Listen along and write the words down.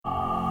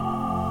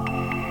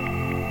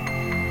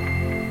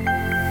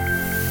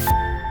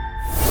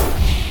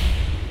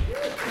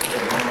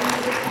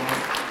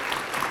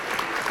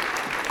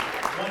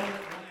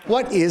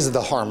What is the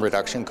Harm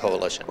Reduction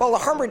Coalition? Well, the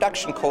Harm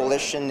Reduction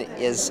Coalition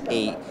is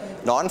a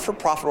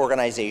non-for-profit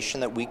organization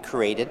that we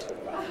created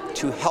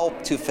to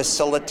help to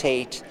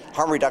facilitate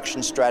harm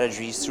reduction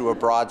strategies through a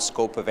broad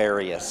scope of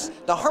areas.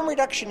 The harm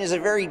reduction is a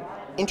very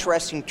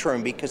interesting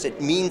term because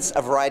it means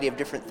a variety of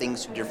different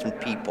things to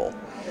different people.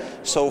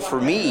 So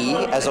for me,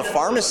 as a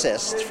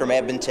pharmacist from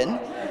Edmonton,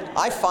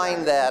 I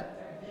find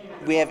that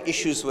we have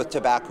issues with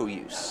tobacco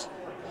use.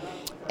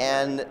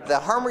 And the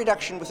harm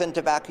reduction within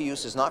tobacco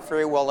use is not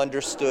very well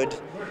understood,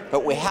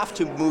 but we have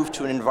to move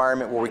to an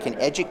environment where we can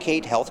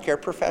educate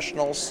healthcare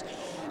professionals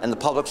and the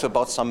public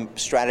about some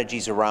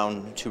strategies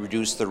around to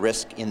reduce the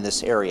risk in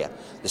this area.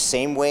 The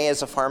same way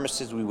as a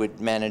pharmacist, we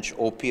would manage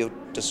opioid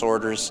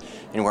disorders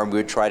and where we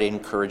would try to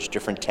encourage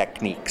different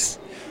techniques.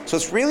 So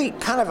it's really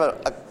kind of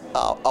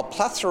a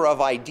plethora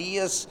of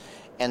ideas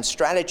and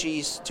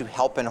strategies to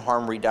help in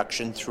harm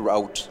reduction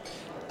throughout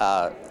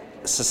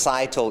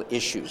societal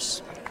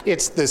issues.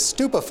 It's the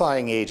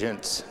stupefying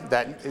agents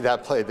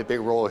that play the big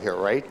role here,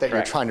 right? That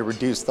You're trying to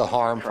reduce the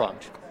harm from.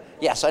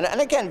 Yes,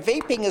 and again,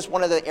 vaping is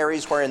one of the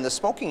areas where in the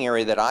smoking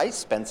area that I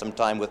spend some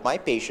time with my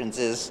patients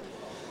is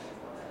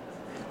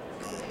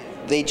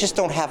they just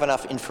don't have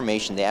enough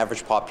information. The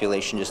average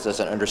population just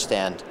doesn't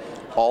understand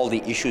all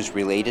the issues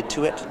related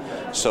to it.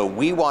 So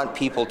we want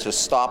people to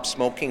stop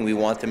smoking. We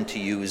want them to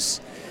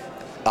use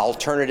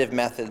alternative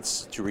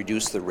methods to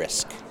reduce the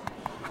risk.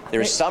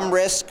 There's some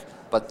risk,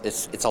 but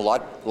it's a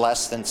lot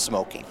less than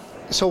smoking.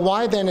 So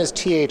why then is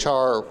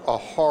THR a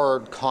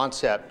hard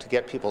concept to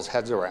get people's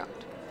heads around?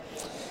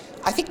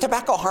 I think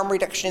tobacco harm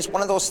reduction is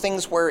one of those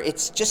things where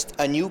it's just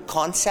a new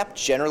concept,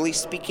 generally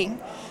speaking.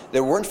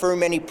 There weren't very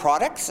many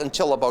products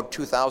until about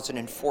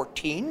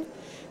 2014.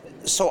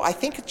 So I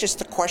think it's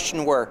just a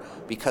question where,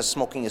 because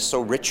smoking is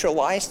so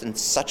ritualized and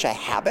such a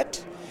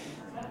habit,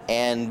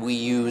 and we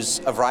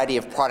use a variety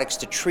of products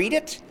to treat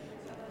it,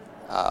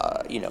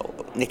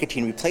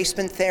 nicotine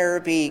replacement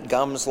therapy,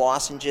 gums,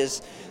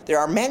 lozenges. There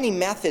are many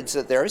methods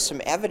that there is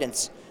some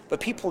evidence,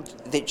 but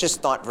they're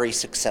just not very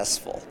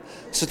successful.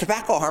 So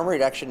tobacco harm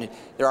reduction,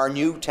 there are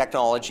new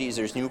technologies,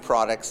 there's new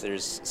products,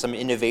 there's some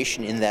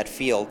innovation in that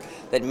field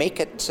that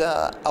make it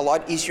a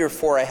lot easier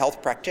for a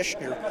health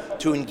practitioner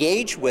to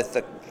engage with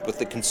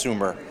the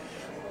consumer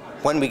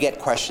when we get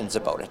questions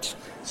about it.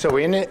 So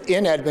in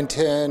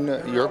Edmonton,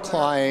 your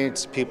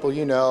clients, people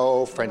you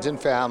know, friends and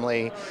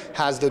family,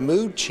 has the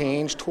mood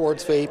changed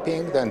towards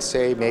vaping than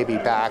say maybe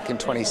back in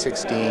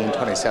 2016,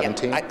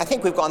 2017? Yeah, I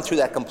think we've gone through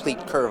that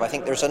complete curve. I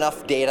think there's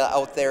enough data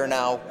out there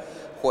now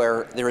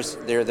where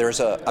there's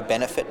a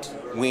benefit.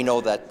 We know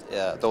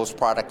that those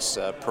products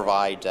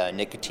provide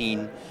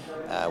nicotine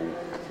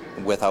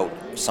without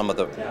some of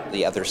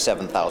the other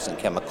 7,000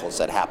 chemicals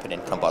that happen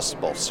in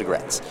combustible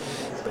cigarettes.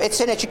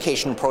 It's an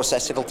education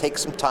process. It'll take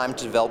some time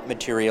to develop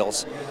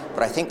materials,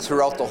 but I think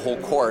throughout the whole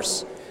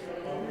course,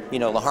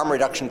 the Harm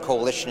Reduction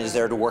Coalition is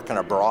there to work in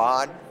a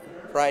broad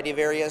variety of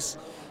areas,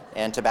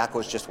 and tobacco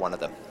is just one of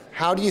them.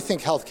 How do you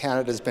think Health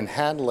Canada has been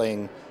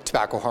handling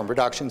tobacco harm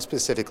reduction,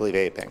 specifically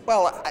vaping?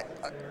 Well,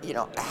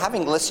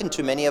 having listened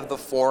to many of the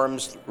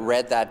forums,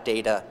 read that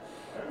data,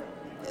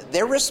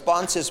 their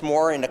response is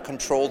more in a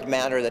controlled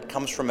manner that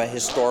comes from a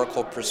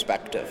historical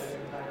perspective.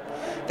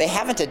 They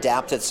haven't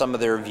adapted some of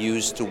their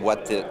views to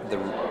what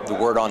the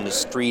word on the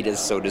street is,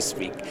 so to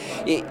speak.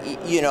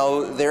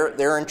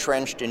 They're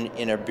entrenched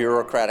in a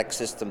bureaucratic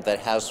system that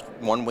has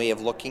one way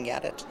of looking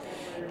at it.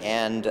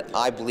 And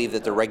I believe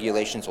that the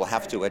regulations will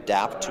have to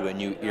adapt to a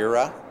new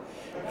era.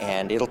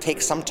 And it'll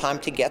take some time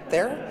to get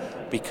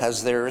there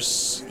because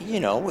these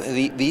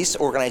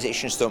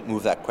organizations don't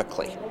move that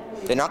quickly.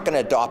 They're not going to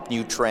adopt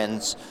new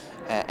trends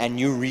and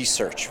new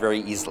research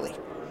very easily.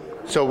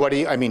 So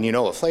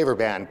a flavor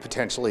ban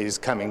potentially is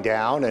coming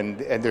down, and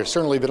there's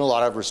certainly been a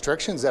lot of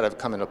restrictions that have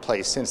come into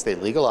place since they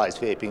legalized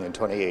vaping in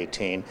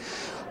 2018.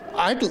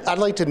 I'd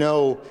like to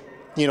know,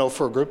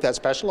 for a group that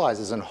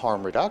specializes in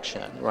harm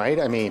reduction, right?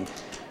 I mean,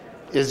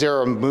 is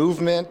there a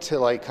movement to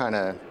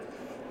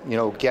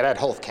get at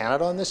Health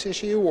Canada on this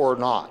issue or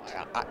not?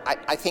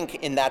 I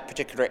think in that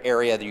particular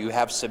area that you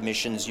have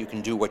submissions, you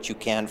can do what you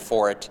can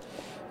for it,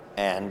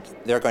 and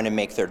they're going to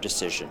make their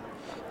decision.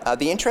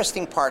 The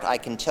interesting part I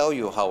can tell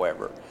you,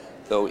 however,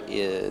 though,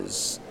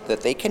 is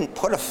that they can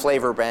put a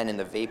flavor ban in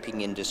the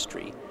vaping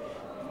industry.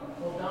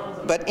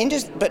 But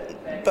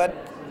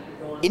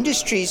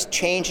industries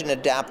change and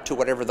adapt to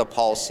whatever the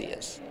policy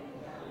is.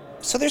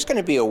 So there's going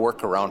to be a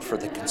workaround for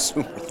the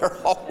consumer. There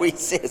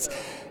always is.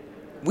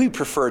 We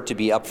prefer to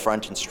be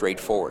upfront and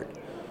straightforward,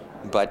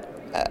 but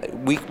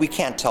we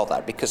can't tell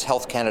that because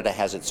Health Canada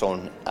has its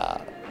own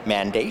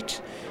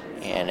mandate.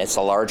 And it's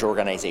a large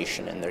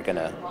organization, and they're going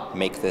to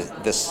make they're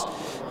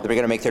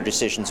going to make their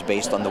decisions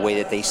based on the way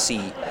that they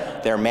see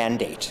their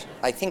mandate.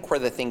 I think where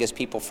the thing is,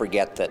 people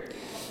forget that,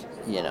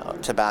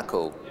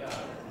 tobacco,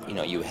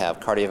 you have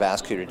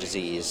cardiovascular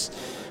disease,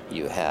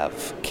 you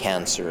have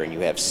cancer, and you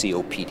have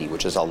COPD,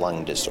 which is a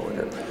lung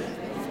disorder.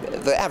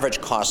 The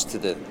average cost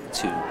to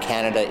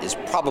Canada is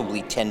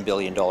probably $10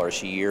 billion a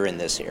year in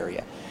this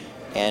area.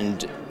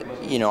 And,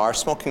 our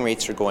smoking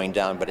rates are going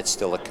down, but it's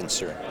still a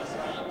concern.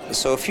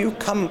 So if you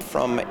come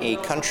from a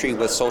country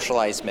with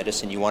socialized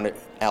medicine, you want to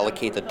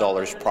allocate the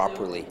dollars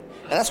properly.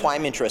 And that's why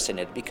I'm interested in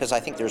it, because I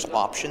think there's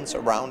options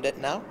around it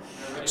now.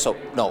 So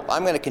no,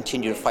 I'm going to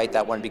continue to fight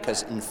that one,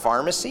 because in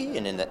pharmacy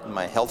and in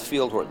my health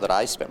field that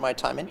I spent my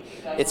time in,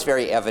 it's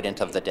very evident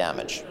of the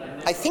damage.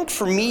 I think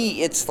for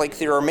me, it's like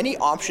there are many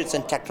options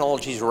and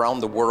technologies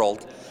around the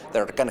world that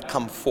are going to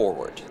come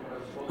forward.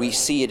 We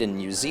see it in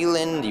New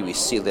Zealand, we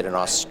see it in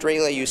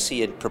Australia, you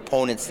see it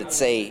proponents that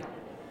say,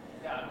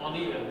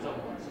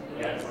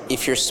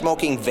 if you're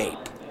smoking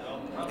vape,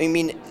 I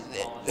mean,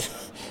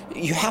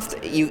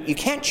 you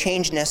can't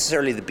change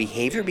necessarily the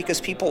behavior, because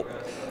people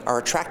are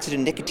attracted to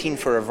nicotine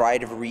for a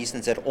variety of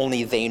reasons that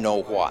only they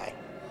know why.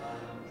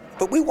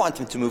 But we want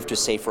them to move to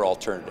safer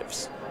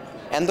alternatives.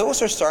 And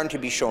those are starting to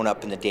be shown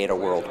up in the data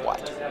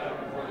worldwide.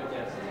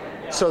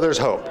 So there's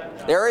hope.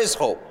 There is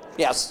hope,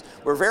 yes.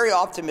 We're very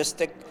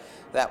optimistic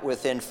that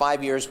within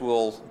 5 years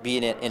we'll be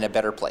in a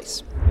better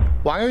place.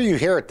 Why are you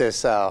here at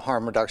this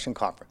harm reduction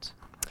conference?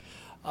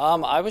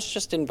 I was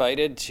just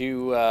invited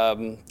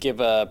to give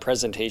a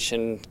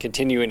presentation,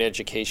 continuing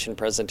education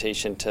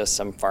presentation to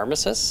some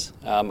pharmacists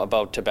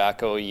about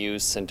tobacco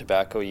use and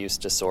tobacco use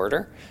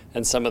disorder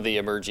and some of the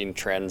emerging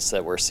trends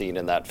that we're seeing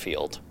in that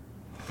field.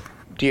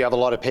 Do you have a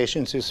lot of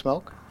patients who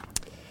smoke?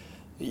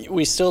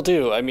 We still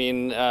do. I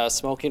mean,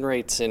 smoking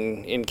rates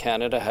in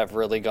Canada have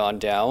really gone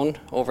down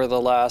over the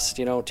last,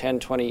 10,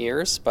 20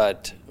 years,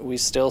 but we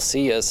still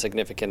see a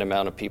significant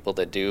amount of people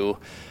that do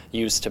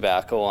use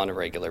tobacco on a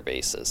regular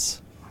basis.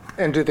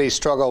 And do they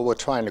struggle with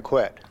trying to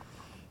quit?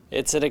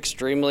 It's an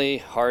extremely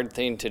hard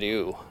thing to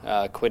do.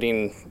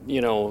 Quitting,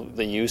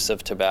 the use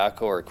of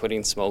tobacco or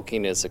quitting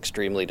smoking is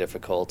extremely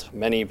difficult.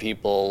 Many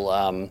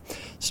people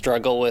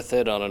struggle with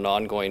it on an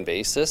ongoing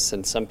basis,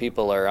 and some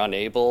people are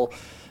unable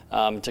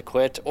to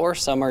quit, or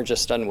some are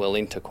just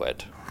unwilling to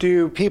quit.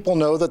 Do people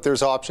know that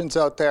there's options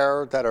out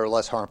there that are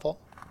less harmful?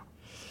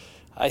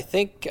 I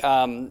think,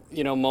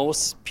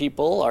 most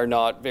people are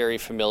not very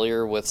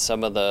familiar with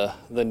some of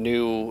the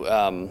new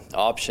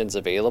options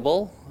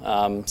available.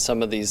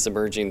 Some of these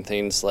emerging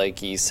things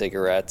like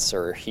e-cigarettes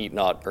or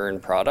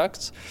heat-not-burn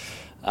products.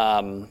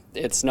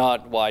 It's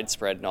not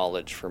widespread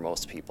knowledge for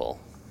most people.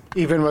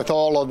 Even with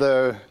all of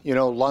the,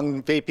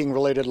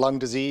 vaping-related lung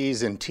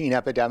disease and teen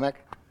epidemic?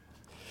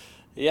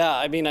 Yeah,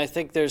 I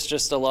think there's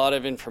just a lot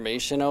of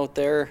information out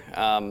there,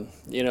 and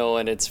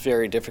it's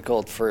very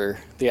difficult for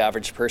the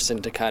average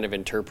person to kind of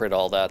interpret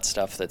all that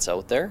stuff that's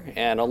out there.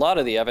 And a lot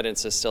of the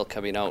evidence is still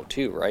coming out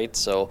too, right?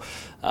 So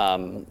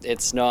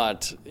it's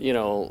not,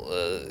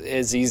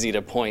 as easy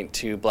to point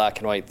to black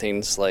and white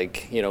things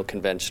like,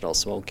 conventional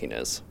smoking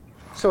is.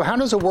 So how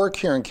does it work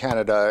here in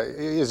Canada?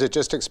 Is it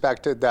just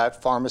expected that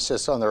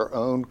pharmacists on their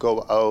own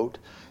go out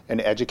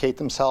and educate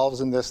themselves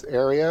in this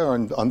area or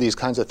on these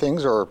kinds of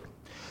things, or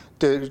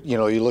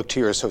you look to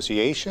your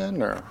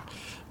association, or?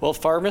 Well,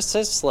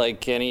 pharmacists,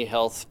 like any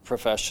health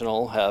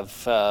professional,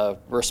 have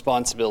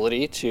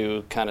responsibility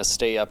to kind of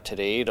stay up to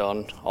date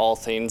on all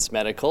things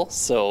medical.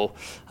 So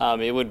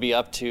it would be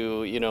up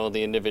to,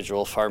 the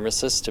individual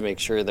pharmacist to make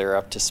sure they're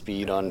up to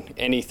speed on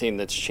anything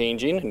that's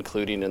changing,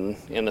 including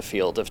in the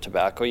field of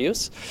tobacco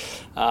use.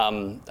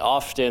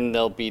 Often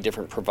there'll be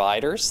different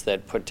providers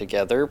that put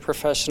together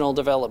professional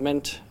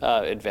development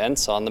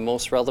events on the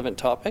most relevant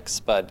topics,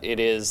 but it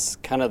is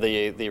kind of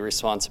the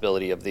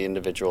responsibility of the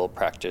individual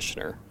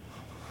practitioner.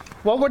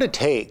 What would it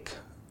take,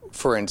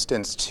 for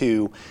instance,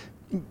 to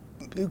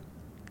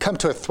come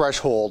to a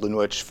threshold in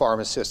which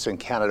pharmacists in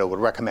Canada would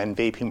recommend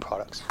vaping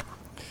products?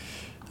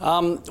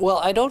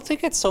 Well, I don't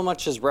think it's so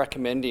much as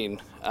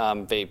recommending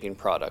vaping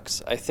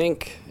products. I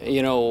think,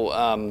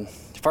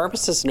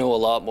 pharmacists know a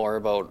lot more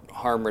about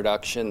harm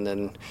reduction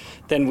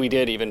than we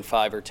did even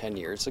 5 or 10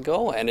 years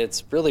ago, and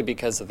it's really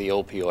because of the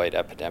opioid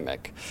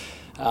epidemic.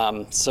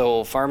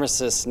 So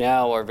pharmacists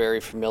now are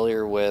very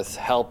familiar with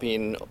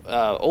helping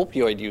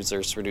opioid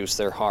users reduce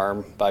their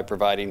harm by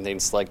providing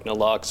things like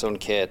naloxone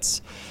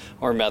kits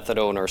or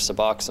methadone or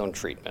Suboxone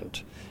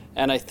treatment.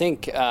 And I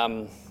think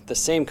the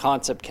same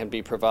concept can be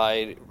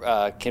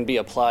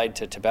applied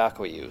to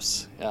tobacco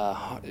use.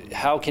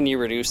 How can you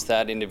reduce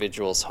that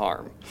individual's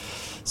harm?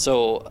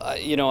 So,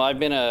 I've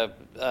been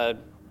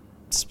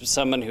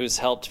someone who's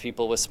helped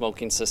people with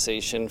smoking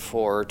cessation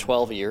for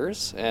 12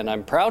 years, and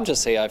I'm proud to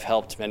say I've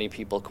helped many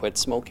people quit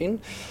smoking.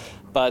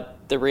 But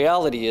the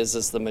reality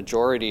is the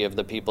majority of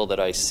the people that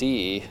I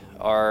see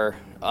are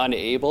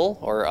unable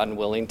or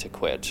unwilling to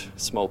quit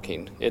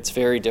smoking. It's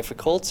very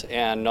difficult,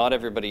 and not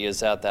everybody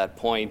is at that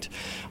point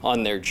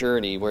on their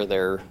journey where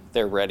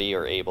they're ready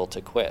or able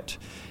to quit.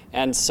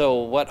 And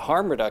so what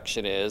harm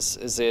reduction is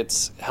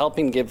it's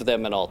helping give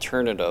them an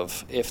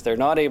alternative. If they're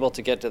not able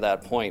to get to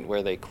that point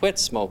where they quit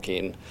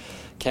smoking,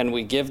 can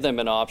we give them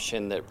an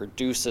option that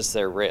reduces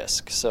their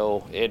risk?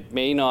 So it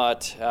may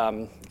not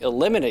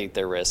eliminate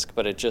their risk,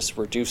 but it just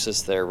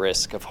reduces their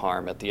risk of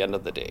harm at the end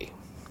of the day.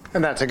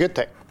 And that's a good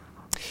thing.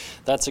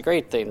 That's a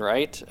great thing,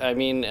 right?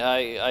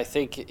 I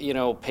think,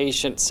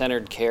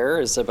 patient-centered care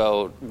is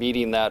about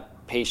meeting that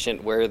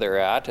patient where they're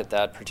at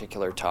that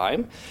particular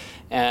time.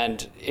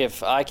 And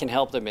if I can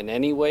help them in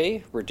any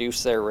way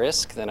reduce their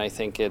risk, then I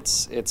think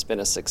it's been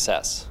a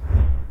success.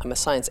 I'm a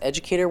science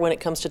educator when it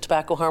comes to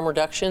tobacco harm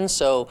reduction,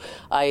 so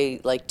I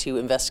like to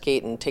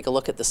investigate and take a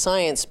look at the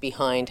science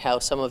behind how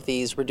some of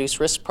these reduced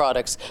risk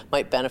products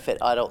might benefit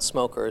adult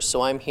smokers.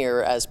 So I'm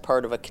here as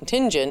part of a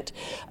contingent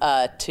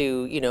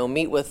to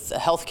meet with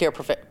healthcare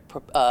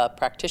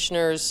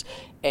practitioners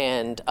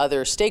and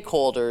other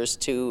stakeholders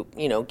to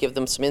give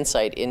them some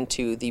insight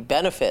into the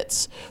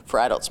benefits for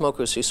adult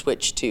smokers who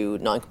switch to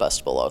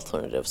non-combustible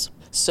alternatives.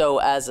 So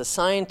as a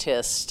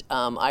scientist,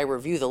 I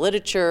review the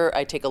literature,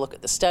 I take a look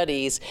at the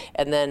studies,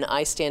 and then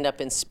I stand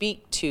up and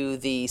speak to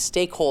the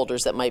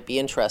stakeholders that might be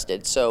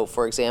interested. So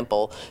for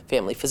example,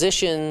 family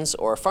physicians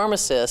or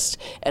pharmacists,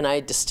 and I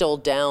distill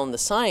down the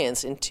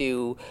science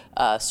into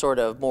sort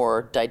of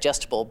more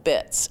digestible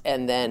bits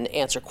and then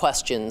answer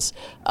questions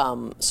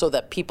so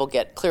that people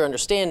get clear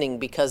understanding,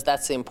 because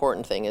that's the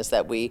important thing, is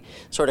that we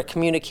sort of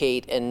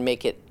communicate and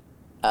make it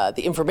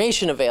the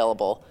information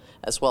available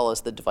as well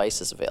as the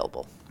devices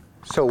available.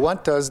 So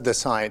what does the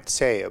science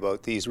say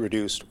about these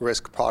reduced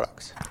risk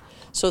products?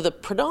 So the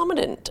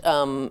predominant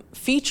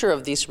feature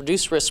of these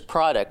reduced risk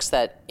products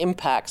that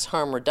impacts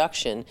harm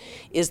reduction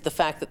is the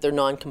fact that they're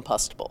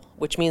non-combustible,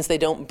 which means they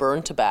don't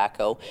burn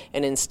tobacco,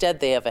 and instead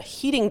they have a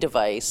heating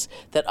device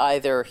that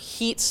either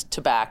heats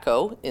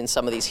tobacco in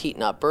some of these heat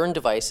not burn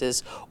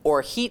devices,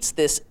 or heats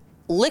this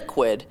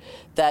liquid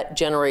that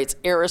generates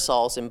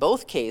aerosols in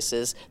both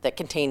cases that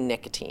contain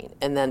nicotine,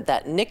 and then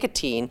that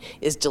nicotine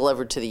is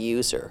delivered to the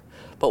user.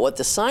 But what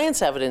the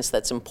science evidence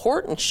that's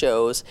important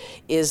shows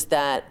is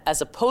that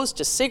as opposed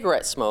to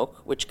cigarette smoke,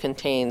 which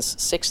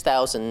contains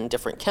 6,000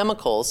 different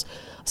chemicals,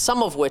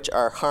 some of which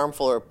are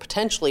harmful or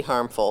potentially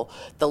harmful,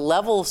 the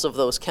levels of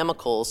those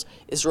chemicals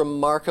is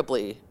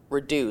remarkably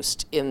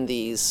reduced in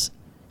these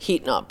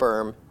heat not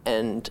burn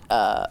and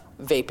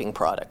vaping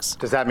products.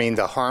 Does that mean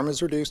the harm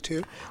is reduced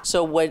too?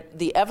 So what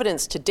the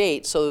evidence to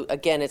date, so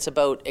again, it's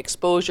about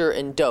exposure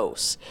and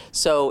dose.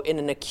 So in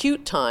an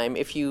acute time,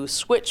 if you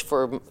switch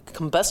from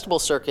combustible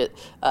circuit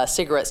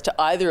cigarettes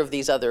to either of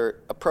these other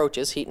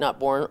approaches, heat not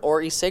burn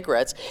or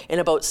e-cigarettes, in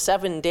about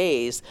 7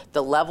 days,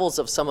 the levels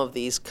of some of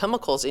these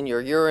chemicals in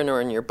your urine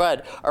or in your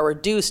blood are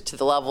reduced to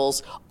the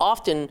levels,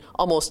 often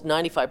almost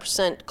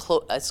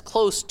 95% as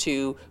close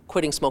to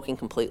quitting smoking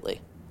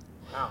completely.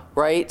 Wow.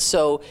 Right?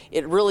 So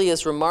it really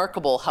is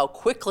remarkable how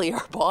quickly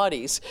our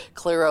bodies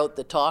clear out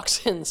the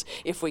toxins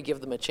if we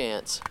give them a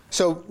chance.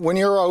 So when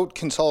you're out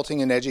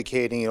consulting and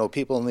educating,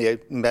 people in the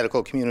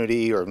medical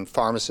community or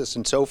pharmacists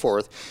and so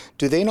forth,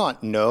 do they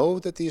not know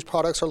that these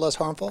products are less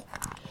harmful?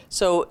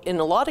 So in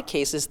a lot of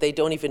cases, they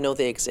don't even know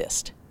they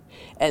exist.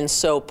 And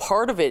so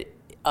part of it,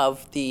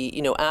 of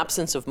the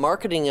absence of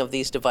marketing of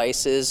these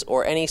devices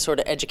or any sort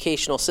of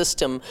educational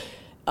system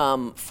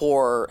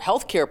for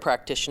healthcare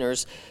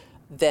practitioners,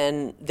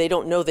 then they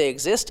don't know they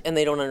exist and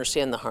they don't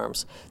understand the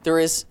harms. There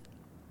is,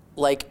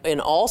 like in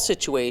all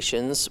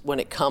situations, when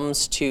it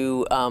comes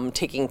to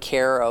taking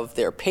care of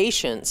their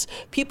patients,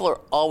 people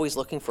are always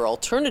looking for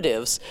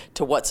alternatives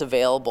to what's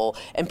available.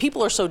 And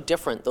people are so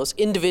different. Those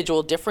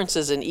individual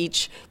differences in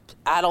each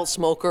adult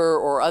smoker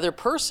or other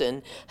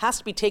person has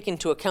to be taken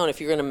into account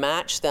if you're going to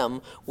match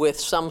them with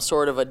some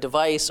sort of a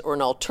device or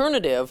an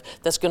alternative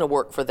that's going to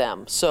work for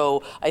them.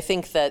 So I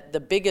think that the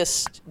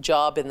biggest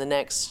job in the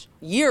next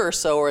year or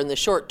so, or in the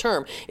short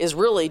term, is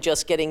really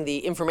just getting the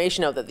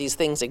information out that these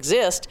things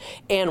exist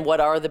and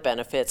what are the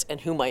benefits and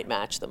who might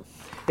match them.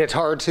 It's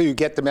hard to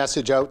get the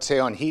message out, say,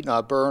 on heat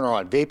not burn or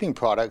on vaping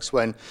products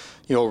when,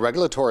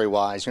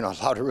 regulatory-wise, you're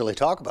not allowed to really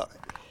talk about it.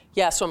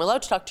 Yeah, so I'm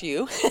allowed to talk to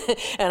you,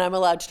 and I'm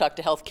allowed to talk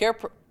to healthcare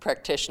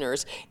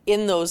practitioners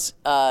in those,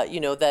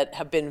 that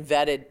have been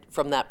vetted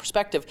from that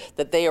perspective,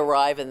 that they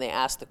arrive and they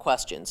ask the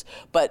questions.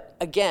 But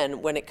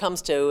again, when it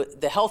comes to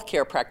the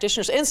healthcare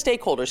practitioners and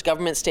stakeholders,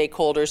 government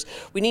stakeholders,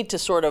 we need to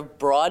sort of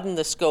broaden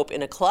the scope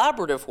in a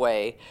collaborative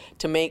way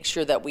to make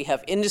sure that we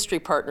have industry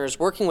partners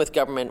working with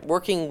government,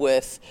 working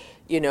with,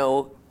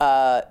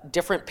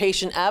 different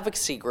patient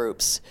advocacy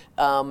groups,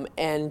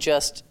 and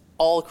just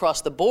all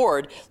across the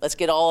board, let's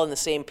get all on the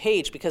same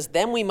page, because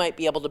then we might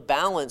be able to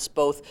balance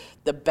both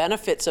the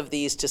benefits of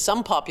these to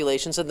some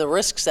populations and the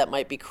risks that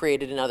might be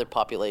created in other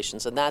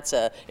populations, and that's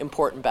an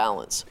important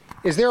balance.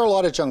 Is there a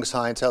lot of junk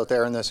science out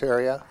there in this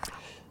area?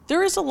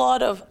 There is a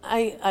lot of,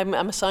 I'm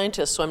a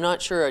scientist, so I'm not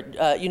sure,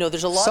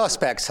 there's a lot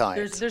suspect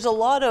science. There's a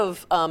lot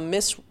of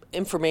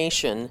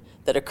misinformation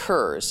that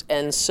occurs.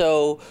 And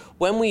so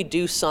when we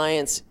do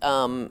science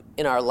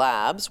in our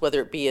labs, whether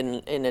it be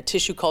in a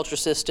tissue culture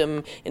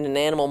system, in an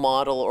animal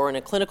model, or in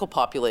a clinical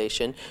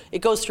population, it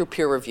goes through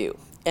peer review.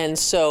 And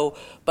so,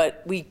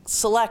 but we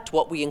select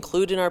what we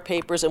include in our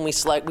papers, and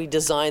we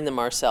design them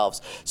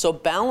ourselves. So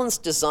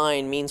balanced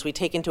design means we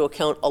take into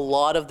account a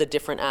lot of the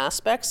different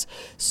aspects.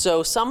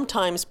 So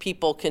sometimes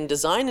people can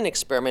design an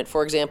experiment.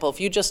 For example, if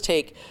you just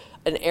take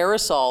an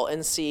aerosol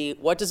and see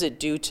what does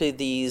it do to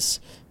these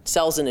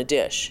cells in a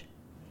dish,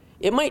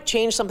 it might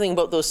change something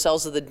about those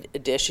cells of the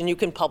dish, and you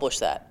can publish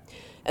that.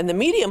 And the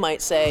media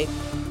might say,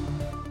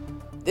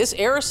 this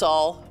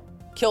aerosol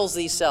kills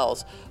these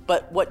cells.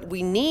 But what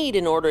we need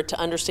in order to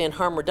understand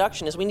harm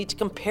reduction is we need to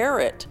compare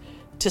it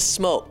to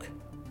smoke.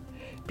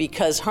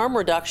 Because harm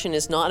reduction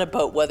is not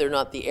about whether or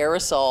not the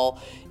aerosol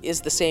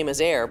is the same as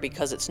air,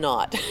 because it's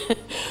not.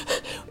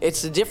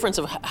 It's the difference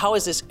of how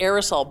is this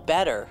aerosol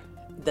better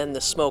than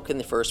the smoke in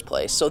the first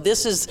place. So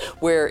this is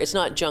where it's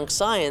not junk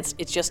science,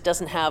 it just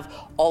doesn't have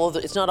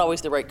it's not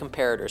always the right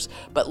comparators.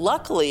 But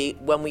luckily,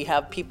 when we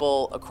have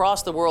people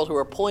across the world who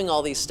are pulling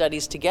all these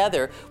studies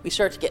together, we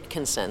start to get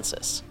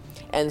consensus.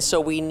 And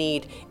so we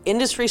need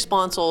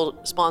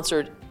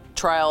industry-sponsored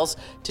trials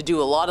to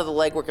do a lot of the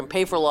legwork and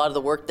pay for a lot of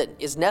the work that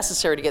is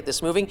necessary to get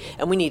this moving,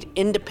 and we need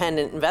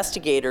independent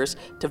investigators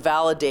to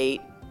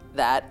validate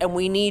that, and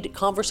we need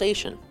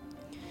conversation,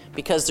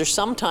 because there's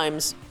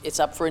sometimes it's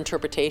up for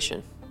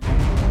interpretation.